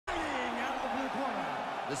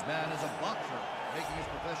This man is a boxer, making his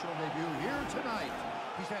professional debut here tonight.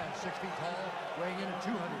 He stands 6 feet tall, weighing in at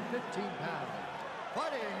 215 pounds.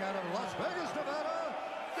 Fighting out of Las Vegas, Nevada,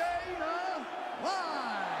 Dana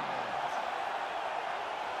White.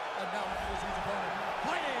 And now his opponent,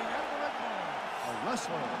 fighting out of the red corner, a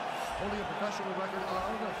wrestler, holding a professional record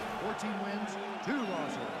of 14 wins, 2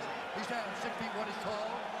 losses. He stands 6 feet 1 inch tall,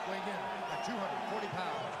 weighing in at 240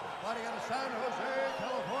 pounds. Fighting out of San Jose,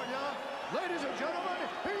 California. Ladies and gentlemen,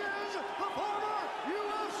 he is the former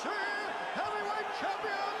UFC heavyweight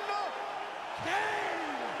champion,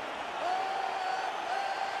 Cain!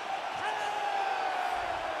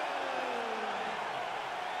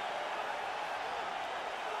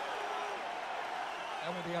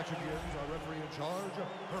 And with the action begins, our referee in charge,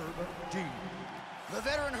 Herb Dean. The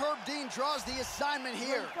veteran Herb Dean draws the assignment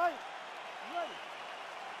here.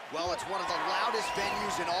 Well, it's one of the loudest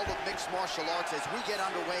venues in all of mixed martial arts as we get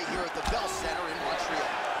underway here at the Bell Center in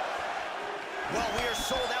Montreal. Well, we are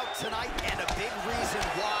sold out tonight, and a big reason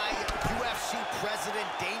why UFC President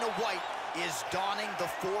Dana White is donning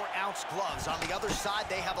the 4-ounce gloves. On the other side,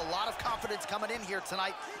 they have a lot of confidence coming in here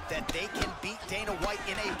tonight that they can beat Dana White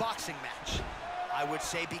in a boxing match. I would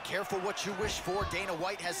say be careful what you wish for. Dana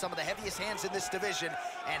White has some of the heaviest hands in this division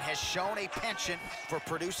and has shown a penchant for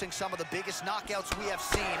producing some of the biggest knockouts we have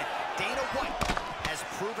seen. Dana White has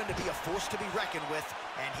proven to be a force to be reckoned with,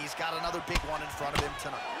 and he's got another big one in front of him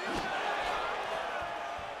tonight.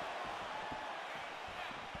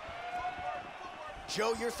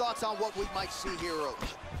 Joe, your thoughts on what we might see here early?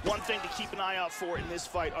 One thing to keep an eye out for in this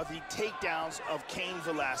fight are the takedowns of Cain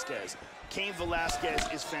Velasquez. Cain Velasquez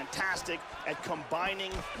is fantastic at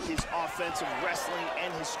combining his offensive wrestling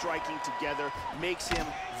and his striking together, makes him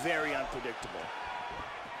very unpredictable.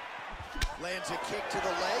 Lands a kick to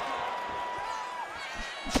the leg.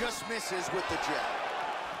 Just misses with the jab.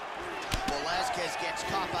 Velasquez gets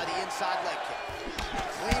caught by the inside leg kick.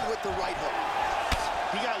 Clean with the right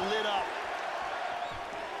hook. He got lit up.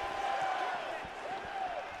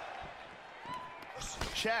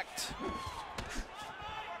 Checked.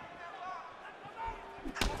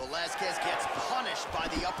 Velasquez gets punished by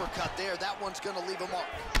the uppercut there. That one's going to leave a mark.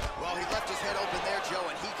 Well, he left his head open there, Joe,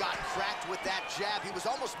 and he got cracked with that jab. He was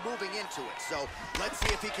almost moving into it. So let's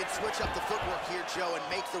see if he can switch up the footwork here, Joe, and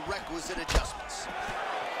make the requisite adjustments.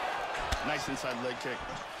 Nice inside leg kick.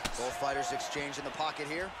 Both fighters exchange in the pocket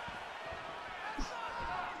here.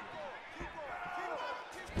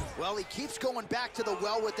 Well, he keeps going back to the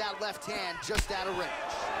well with that left hand, just out of range.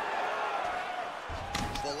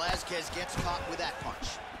 Velasquez gets caught with that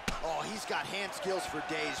punch. Oh, he's got hand skills for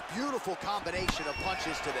days. Beautiful combination of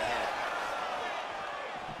punches to the head.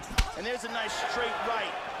 And there's a nice straight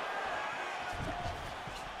right.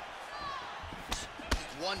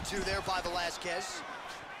 1-2 there by Velasquez.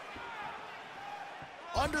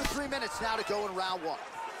 Under 3 minutes now to go in round 1.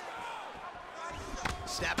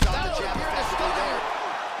 Snaps on the jab effectively there.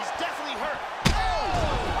 He's definitely hurt.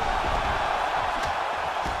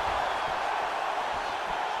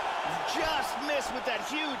 Just missed with that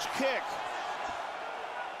huge kick.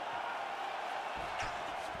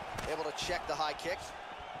 Able to check the high kick.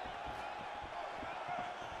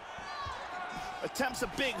 Attempts a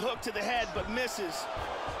big hook to the head, but misses.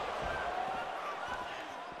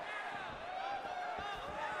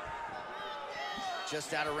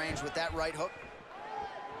 Just out of range with that right hook.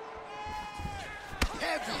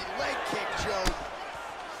 Heavy leg kick, Joe.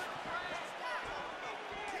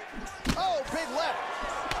 Oh, big left.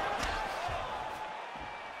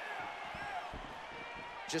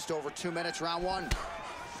 Just over 2 minutes, round 1.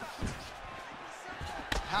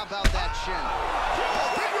 How about that chin? Oh,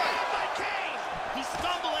 big right by Cain. He's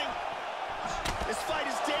stumbling. This fight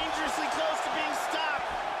is dangerously close to being stopped.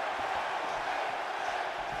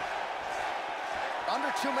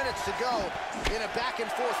 Under 2 minutes to go in a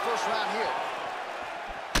back-and-forth first round here.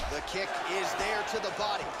 The kick is there to the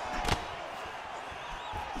body.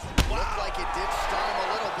 Wow. Looked like it did stun him a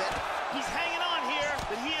little bit. He's hanging on here,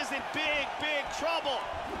 but he is in big, big trouble.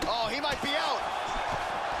 Oh, he might be out.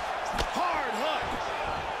 Hard hook.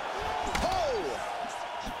 Oh!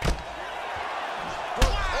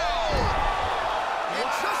 Oh! And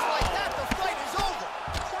just like that, the fight is over.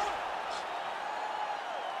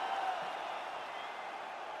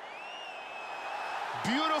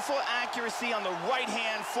 Beautiful accuracy on the right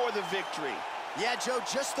hand for the victory. Yeah, Joe,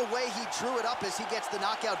 just the way he drew it up as he gets the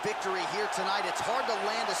knockout victory here tonight, it's hard to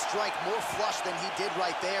land a strike more flush than he did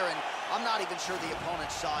right there, and I'm not even sure the opponent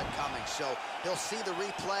saw it coming. So he'll see the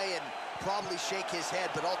replay and probably shake his head,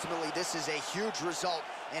 but ultimately this is a huge result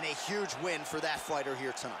and a huge win for that fighter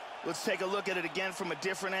here tonight. Let's take a look at it again from a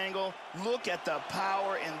different angle. Look at the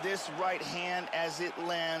power in this right hand as it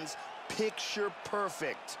lands. Picture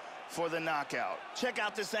perfect for the knockout. Check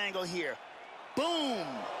out this angle here. Boom!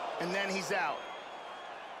 And then he's out.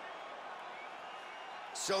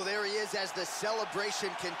 So there he is as the celebration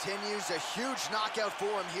continues. A huge knockout for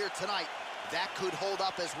him here tonight. That could hold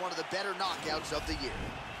up as one of the better knockouts of the year.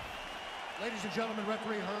 Ladies and gentlemen,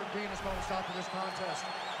 referee Raheem.Be.Gaming has called a stop to this contest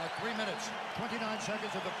at 3 minutes, 29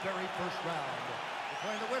 seconds of the very first round.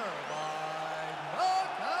 Declaring the winner by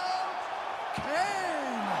knockout,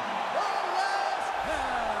 Cain Velasquez.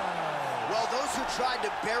 Well, those who tried to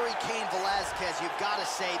bury Cain Velasquez, you've got to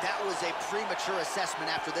say that was a premature assessment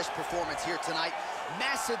after this performance here tonight.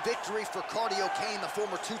 Massive victory for Cardio Cain, the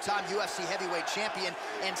former two-time UFC heavyweight champion,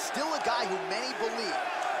 and still a guy who many believe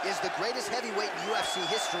is the greatest heavyweight in UFC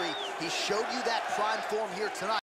history. He showed you that prime form here tonight.